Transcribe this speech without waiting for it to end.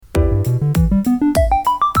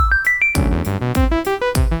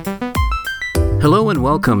Hello and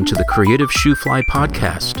welcome to the Creative Shoofly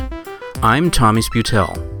Podcast. I'm Tommy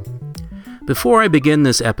Sputel. Before I begin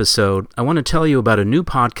this episode, I want to tell you about a new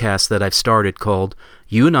podcast that I've started called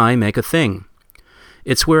You and I Make a Thing.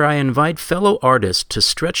 It's where I invite fellow artists to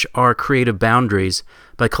stretch our creative boundaries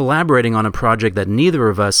by collaborating on a project that neither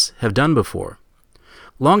of us have done before.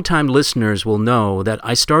 Longtime listeners will know that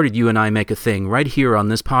I started You and I Make a Thing right here on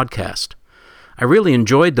this podcast. I really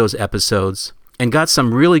enjoyed those episodes and got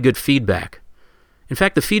some really good feedback. In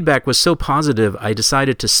fact, the feedback was so positive, I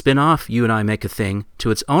decided to spin off You and I Make a Thing to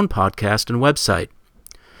its own podcast and website.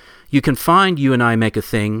 You can find You and I Make a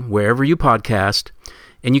Thing wherever you podcast,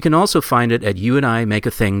 and you can also find it at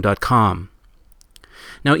youandimakeathing.com.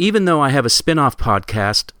 Now, even though I have a spin-off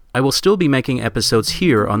podcast, I will still be making episodes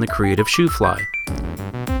here on the Creative Shoofly.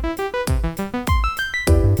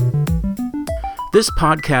 This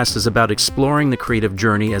podcast is about exploring the creative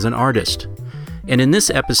journey as an artist. And in this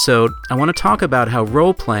episode, I want to talk about how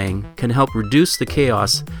role-playing can help reduce the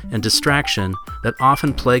chaos and distraction that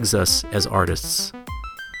often plagues us as artists.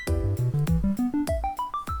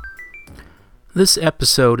 This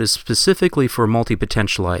episode is specifically for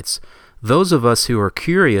multipotentialites, those of us who are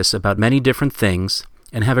curious about many different things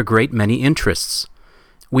and have a great many interests.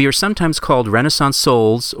 We are sometimes called Renaissance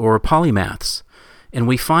souls or polymaths, and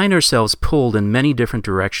we find ourselves pulled in many different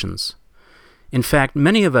directions. In fact,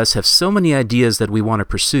 many of us have so many ideas that we want to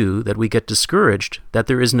pursue that we get discouraged that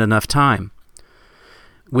there isn't enough time.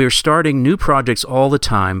 We're starting new projects all the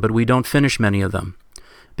time, but we don't finish many of them,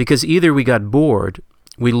 because either we got bored,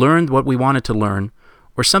 we learned what we wanted to learn,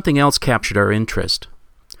 or something else captured our interest.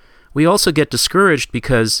 We also get discouraged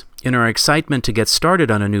because, in our excitement to get started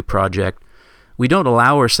on a new project, we don't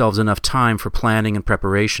allow ourselves enough time for planning and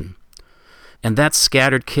preparation. And that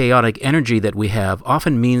scattered, chaotic energy that we have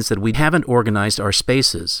often means that we haven't organized our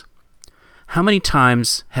spaces. How many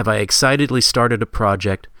times have I excitedly started a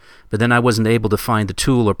project, but then I wasn't able to find the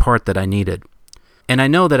tool or part that I needed? And I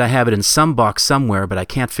know that I have it in some box somewhere, but I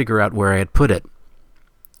can't figure out where I had put it.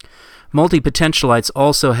 Multipotentialites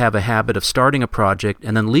also have a habit of starting a project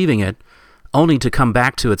and then leaving it, only to come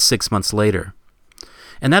back to it 6 months later.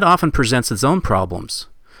 And that often presents its own problems.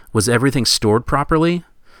 Was everything stored properly?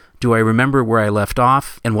 Do I remember where I left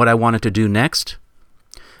off and what I wanted to do next?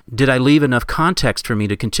 Did I leave enough context for me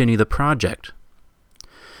to continue the project?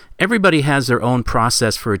 Everybody has their own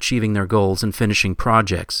process for achieving their goals and finishing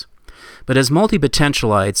projects. But as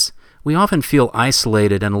multipotentialites, we often feel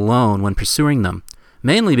isolated and alone when pursuing them,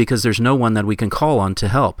 mainly because there's no one that we can call on to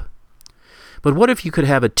help. But what if you could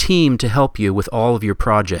have a team to help you with all of your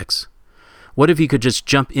projects? What if you could just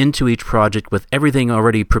jump into each project with everything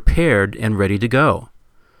already prepared and ready to go?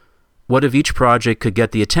 What if each project could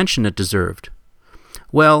get the attention it deserved?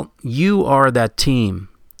 Well, you are that team.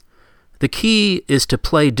 The key is to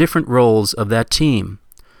play different roles of that team.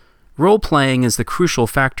 Role-playing is the crucial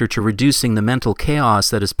factor to reducing the mental chaos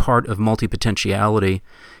that is part of multipotentiality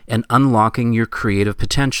and unlocking your creative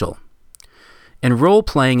potential. And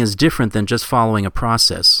role-playing is different than just following a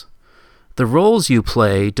process. The roles you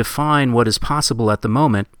play define what is possible at the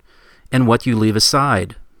moment and what you leave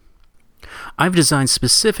aside. I've designed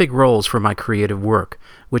specific roles for my creative work,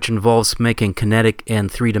 which involves making kinetic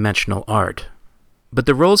and three-dimensional art. But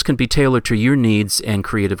the roles can be tailored to your needs and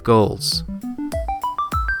creative goals.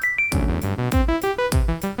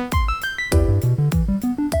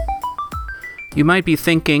 You might be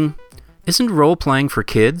thinking, isn't role-playing for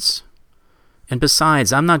kids? And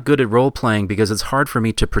besides, I'm not good at role-playing because it's hard for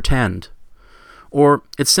me to pretend. Or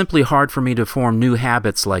it's simply hard for me to form new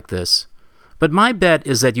habits like this. But my bet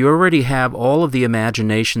is that you already have all of the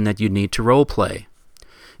imagination that you need to role-play.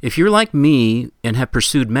 If you're like me and have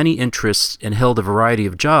pursued many interests and held a variety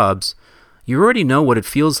of jobs, you already know what it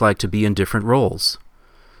feels like to be in different roles.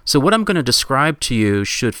 So what I'm going to describe to you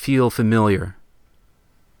should feel familiar.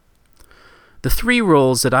 The three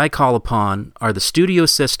roles that I call upon are the studio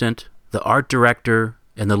assistant, the art director,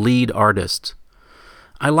 and the lead artist.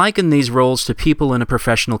 I liken these roles to people in a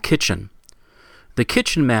professional kitchen. The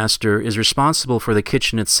kitchen master is responsible for the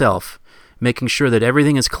kitchen itself, making sure that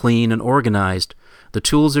everything is clean and organized, the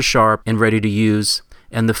tools are sharp and ready to use,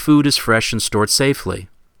 and the food is fresh and stored safely.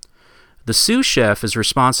 The sous chef is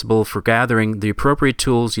responsible for gathering the appropriate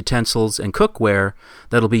tools, utensils, and cookware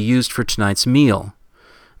that will be used for tonight's meal.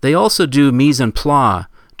 They also do mise en place,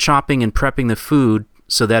 chopping and prepping the food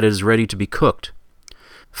so that it is ready to be cooked.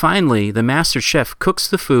 Finally, the master chef cooks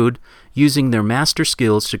the food using their master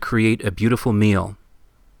skills to create a beautiful meal.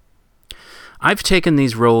 I've taken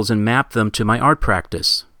these roles and mapped them to my art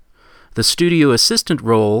practice. The studio assistant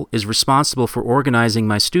role is responsible for organizing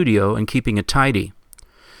my studio and keeping it tidy.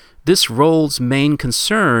 This role's main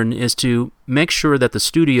concern is to make sure that the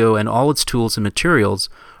studio and all its tools and materials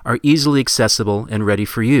are easily accessible and ready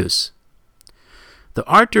for use. The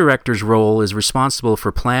art director's role is responsible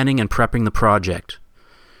for planning and prepping the project.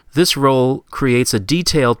 This role creates a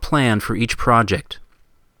detailed plan for each project.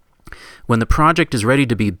 When the project is ready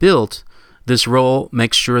to be built, this role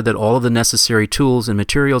makes sure that all of the necessary tools and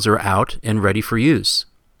materials are out and ready for use.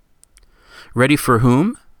 Ready for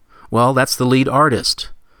whom? Well, that's the lead artist.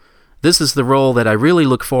 This is the role that I really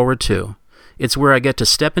look forward to. It's where I get to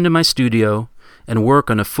step into my studio and work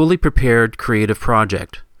on a fully prepared creative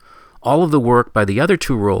project. All of the work by the other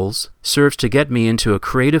two roles serves to get me into a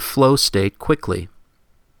creative flow state quickly.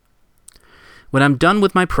 When I'm done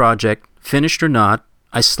with my project, finished or not,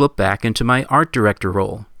 I slip back into my art director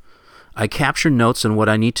role. I capture notes on what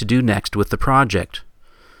I need to do next with the project.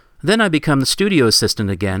 Then I become the studio assistant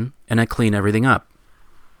again, and I clean everything up.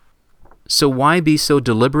 So why be so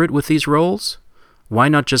deliberate with these roles? Why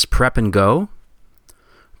not just prep and go?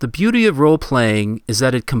 The beauty of role-playing is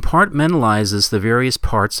that it compartmentalizes the various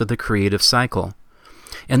parts of the creative cycle.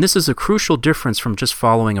 And this is a crucial difference from just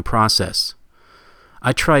following a process.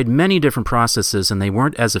 I tried many different processes and they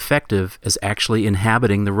weren't as effective as actually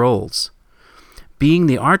inhabiting the roles. Being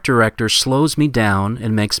the art director slows me down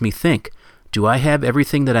and makes me think, do I have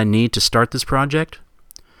everything that I need to start this project?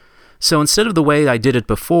 So instead of the way I did it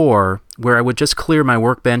before, where I would just clear my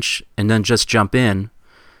workbench and then just jump in,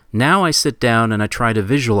 now I sit down and I try to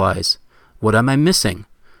visualize, what am I missing?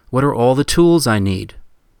 What are all the tools I need?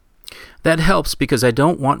 That helps because I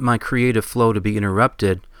don't want my creative flow to be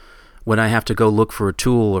interrupted when I have to go look for a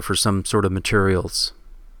tool or for some sort of materials.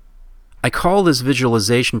 I call this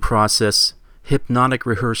visualization process hypnotic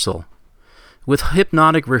rehearsal. With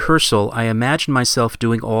hypnotic rehearsal, I imagine myself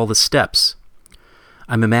doing all the steps.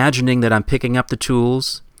 I'm imagining that I'm picking up the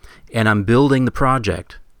tools and I'm building the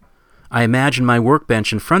project. I imagine my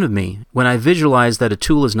workbench in front of me. When I visualize that a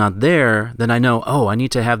tool is not there, then I know, oh, I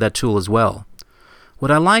need to have that tool as well.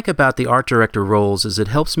 What I like about the art director roles is it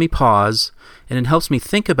helps me pause and it helps me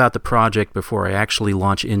think about the project before I actually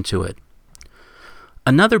launch into it.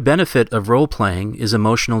 Another benefit of role-playing is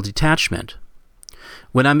emotional detachment.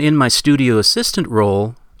 When I'm in my studio assistant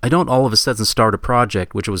role, I don't all of a sudden start a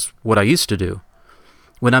project, which was what I used to do.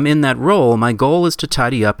 When I'm in that role, my goal is to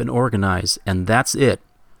tidy up and organize, and that's it.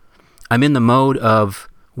 I'm in the mode of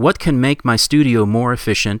what can make my studio more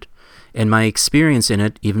efficient and my experience in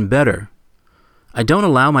it even better. I don't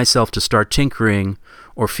allow myself to start tinkering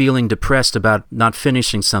or feeling depressed about not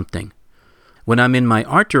finishing something. When I'm in my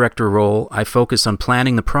art director role, I focus on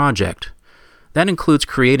planning the project. That includes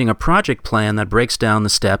creating a project plan that breaks down the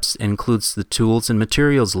steps and includes the tools and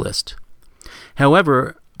materials list.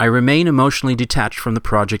 However, I remain emotionally detached from the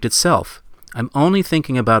project itself. I'm only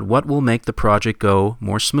thinking about what will make the project go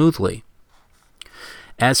more smoothly.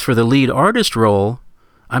 As for the lead artist role,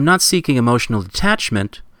 I'm not seeking emotional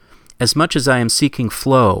detachment as much as I am seeking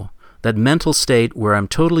flow, that mental state where I'm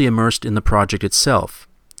totally immersed in the project itself.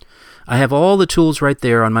 I have all the tools right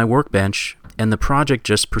there on my workbench, and the project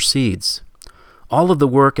just proceeds. All of the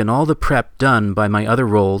work and all the prep done by my other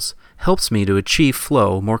roles helps me to achieve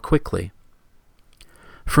flow more quickly.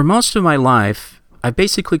 For most of my life, I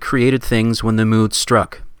basically created things when the mood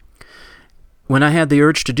struck. When I had the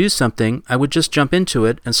urge to do something, I would just jump into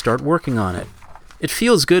it and start working on it. It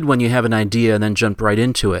feels good when you have an idea and then jump right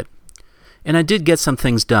into it. And I did get some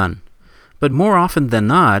things done. But more often than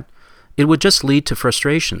not, it would just lead to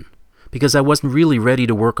frustration because I wasn't really ready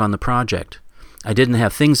to work on the project. I didn't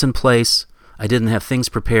have things in place. I didn't have things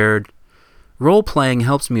prepared. Role-playing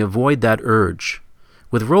helps me avoid that urge.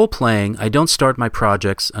 With role-playing, I don't start my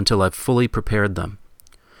projects until I've fully prepared them.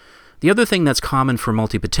 The other thing that's common for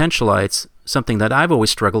multipotentialites, something that I've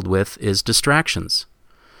always struggled with, is distractions.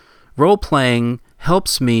 Role-playing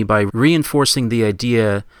helps me by reinforcing the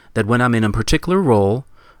idea that when I'm in a particular role,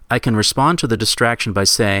 I can respond to the distraction by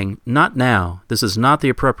saying, not now, this is not the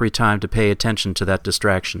appropriate time to pay attention to that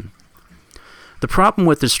distraction. The problem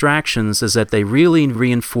with distractions is that they really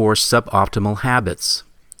reinforce suboptimal habits.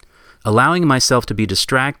 Allowing myself to be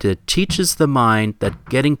distracted teaches the mind that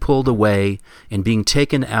getting pulled away and being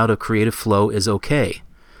taken out of creative flow is okay.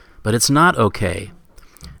 But it's not okay.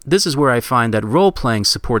 This is where I find that role-playing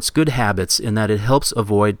supports good habits in that it helps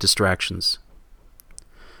avoid distractions.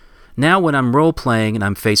 Now when I'm role-playing and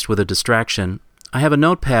I'm faced with a distraction, I have a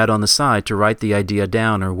notepad on the side to write the idea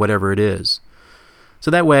down or whatever it is. So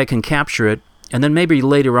that way I can capture it and then maybe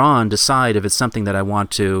later on decide if it's something that I want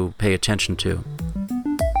to pay attention to.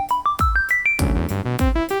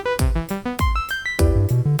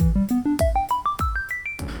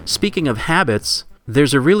 Speaking of habits,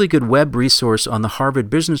 there's a really good web resource on the Harvard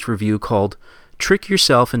Business Review called trick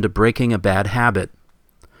yourself into breaking a bad habit.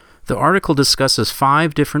 The article discusses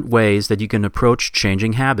 5 different ways that you can approach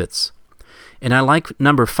changing habits. And I like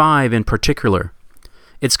number 5 in particular.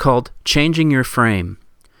 It's called changing your frame.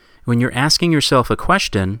 When you're asking yourself a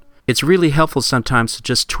question, it's really helpful sometimes to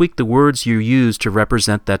just tweak the words you use to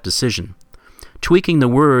represent that decision. Tweaking the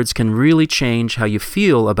words can really change how you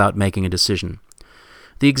feel about making a decision.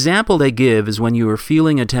 The example they give is when you are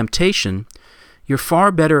feeling a temptation, you're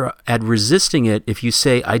far better at resisting it if you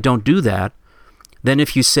say, "I don't do that," than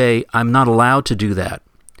if you say, "I'm not allowed to do that."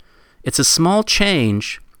 It's a small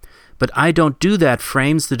change, but "I don't do that"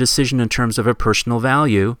 frames the decision in terms of a personal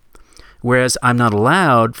value, whereas "I'm not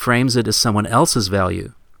allowed" frames it as someone else's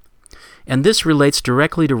value. And this relates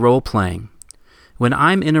directly to role-playing. When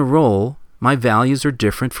I'm in a role, my values are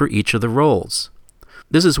different for each of the roles.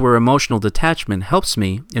 This is where emotional detachment helps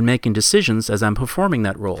me in making decisions as I'm performing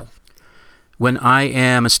that role. When I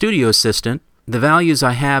am a studio assistant, the values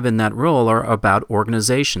I have in that role are about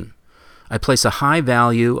organization. I place a high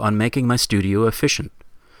value on making my studio efficient.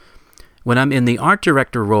 When I'm in the art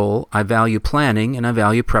director role, I value planning and I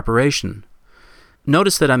value preparation.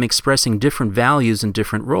 Notice that I'm expressing different values in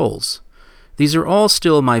different roles. These are all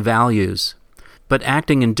still my values, but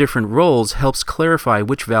acting in different roles helps clarify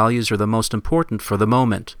which values are the most important for the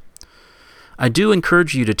moment. I do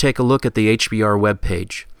encourage you to take a look at the HBR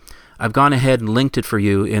webpage. I've gone ahead and linked it for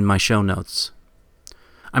you in my show notes.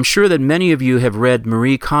 I'm sure that many of you have read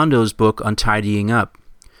Marie Kondo's book on tidying up.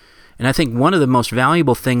 And I think one of the most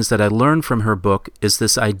valuable things that I learned from her book is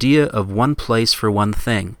this idea of one place for one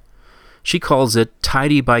thing. She calls it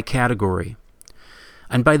tidy by category.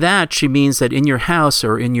 And by that, she means that in your house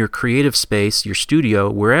or in your creative space, your studio,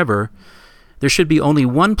 wherever, there should be only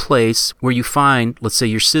one place where you find, let's say,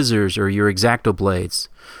 your scissors or your X-Acto blades,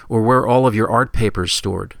 or where all of your art paper is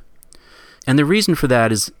stored. And the reason for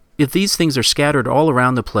that is if these things are scattered all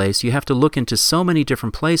around the place, you have to look into so many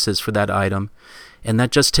different places for that item, and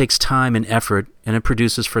that just takes time and effort, and it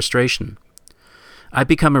produces frustration. I've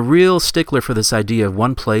become a real stickler for this idea of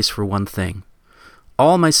one place for one thing.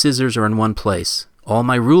 All my scissors are in one place. All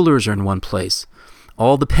my rulers are in one place.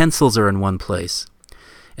 All the pencils are in one place.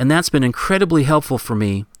 And that's been incredibly helpful for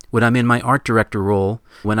me when I'm in my art director role,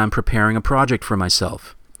 when I'm preparing a project for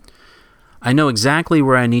myself. I know exactly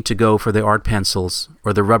where I need to go for the art pencils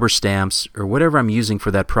or the rubber stamps or whatever I'm using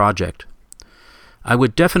for that project. I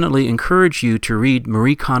would definitely encourage you to read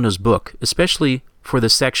Marie Kondo's book, especially for the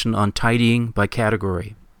section on tidying by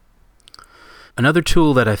category. Another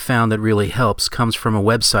tool that I found that really helps comes from a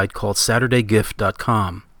website called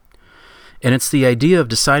SaturdayGift.com. And it's the idea of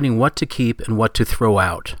deciding what to keep and what to throw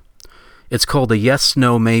out. It's called the yes,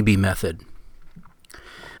 no, maybe method.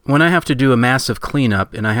 When I have to do a massive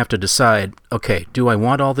cleanup and I have to decide, okay, do I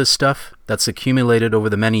want all this stuff that's accumulated over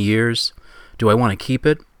the many years? Do I want to keep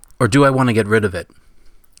it? Or do I want to get rid of it?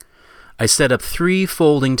 I set up 3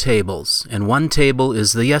 folding tables, and one table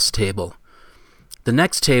is the yes table. The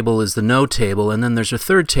next table is the no table, and then there's a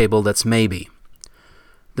third table that's maybe.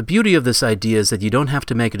 The beauty of this idea is that you don't have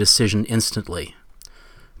to make a decision instantly.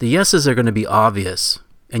 The yeses are going to be obvious,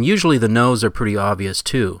 and usually the nos are pretty obvious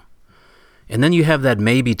too. And then you have that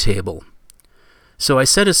maybe table. So I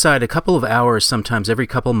set aside a couple of hours, sometimes every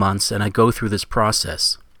couple months, and I go through this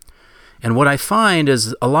process. And what I find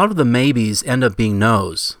is a lot of the maybes end up being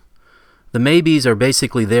nos. The maybes are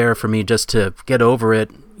basically there for me just to get over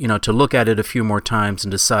it, to look at it a few more times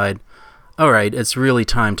and decide, all right, it's really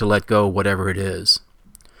time to let go whatever it is.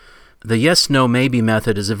 The yes, no, maybe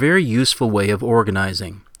method is a very useful way of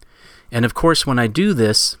organizing. And of course, when I do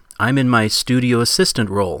this, I'm in my studio assistant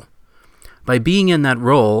role. By being in that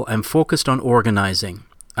role, I'm focused on organizing.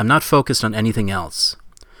 I'm not focused on anything else.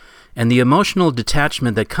 And the emotional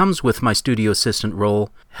detachment that comes with my studio assistant role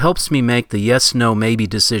helps me make the yes, no, maybe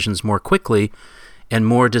decisions more quickly and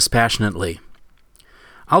more dispassionately.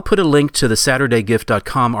 I'll put a link to the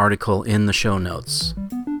SaturdayGift.com article in the show notes.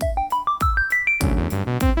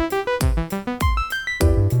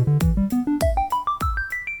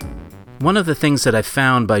 One of the things that I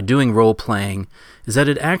found by doing role-playing is that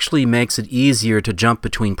it actually makes it easier to jump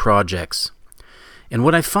between projects. And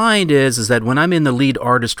what I find is that when I'm in the lead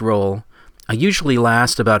artist role, I usually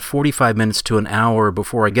last about 45 minutes to an hour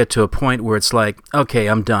before I get to a point where it's like, okay,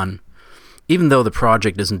 I'm done, even though the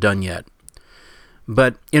project isn't done yet.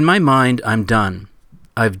 But in my mind, I'm done.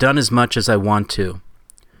 I've done as much as I want to.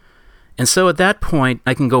 And so at that point,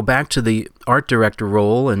 I can go back to the art director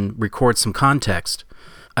role and record some context.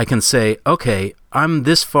 I can say, okay, I'm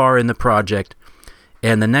this far in the project,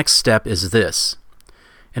 and the next step is this.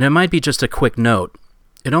 And it might be just a quick note.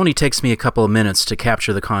 It only takes me a couple of minutes to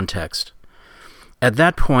capture the context. At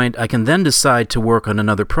that point, I can then decide to work on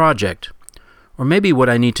another project. Or maybe what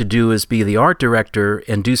I need to do is be the art director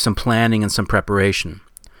and do some planning and some preparation.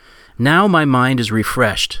 Now my mind is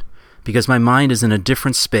refreshed because my mind is in a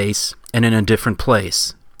different space and in a different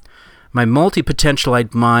place. My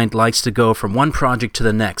multipotentialite mind likes to go from one project to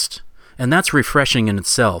the next, and that's refreshing in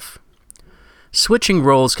itself. Switching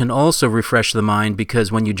roles can also refresh the mind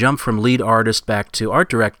because when you jump from lead artist back to art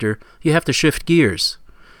director, you have to shift gears.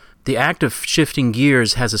 The act of shifting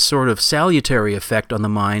gears has a sort of salutary effect on the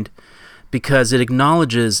mind because it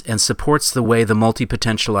acknowledges and supports the way the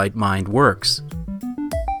multipotentialite mind works.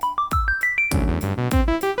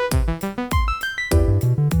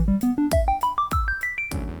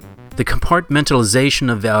 The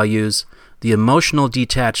compartmentalization of values, the emotional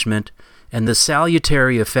detachment, and the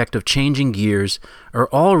salutary effect of changing gears are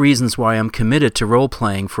all reasons why I'm committed to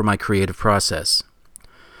role-playing for my creative process.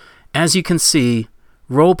 As you can see,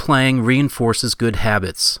 role-playing reinforces good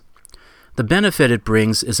habits. The benefit it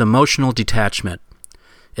brings is emotional detachment.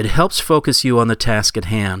 It helps focus you on the task at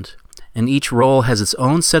hand, and each role has its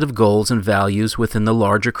own set of goals and values within the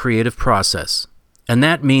larger creative process. And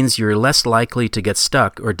that means you're less likely to get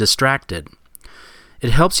stuck or distracted.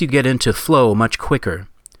 It helps you get into flow much quicker.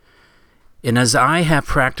 And as I have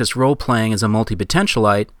practiced role-playing as a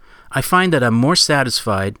multipotentialite, I find that I'm more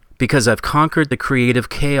satisfied because I've conquered the creative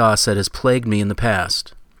chaos that has plagued me in the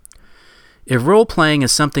past. If role-playing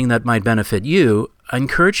is something that might benefit you, I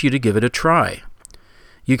encourage you to give it a try.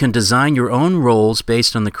 You can design your own roles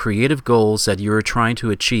based on the creative goals that you are trying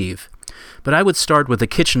to achieve, but I would start with a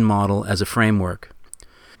kitchen model as a framework.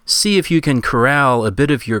 See if you can corral a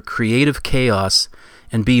bit of your creative chaos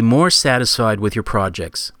and be more satisfied with your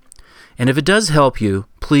projects. And if it does help you,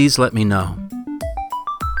 please let me know.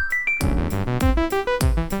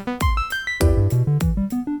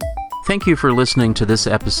 Thank you for listening to this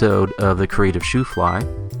episode of The Creative Shoofly.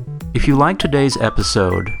 If you liked today's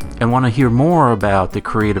episode and want to hear more about the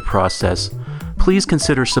creative process, please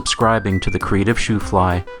consider subscribing to The Creative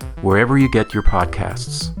Shoofly wherever you get your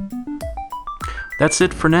podcasts. That's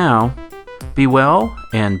it for now. Be well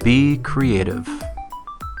and be creative.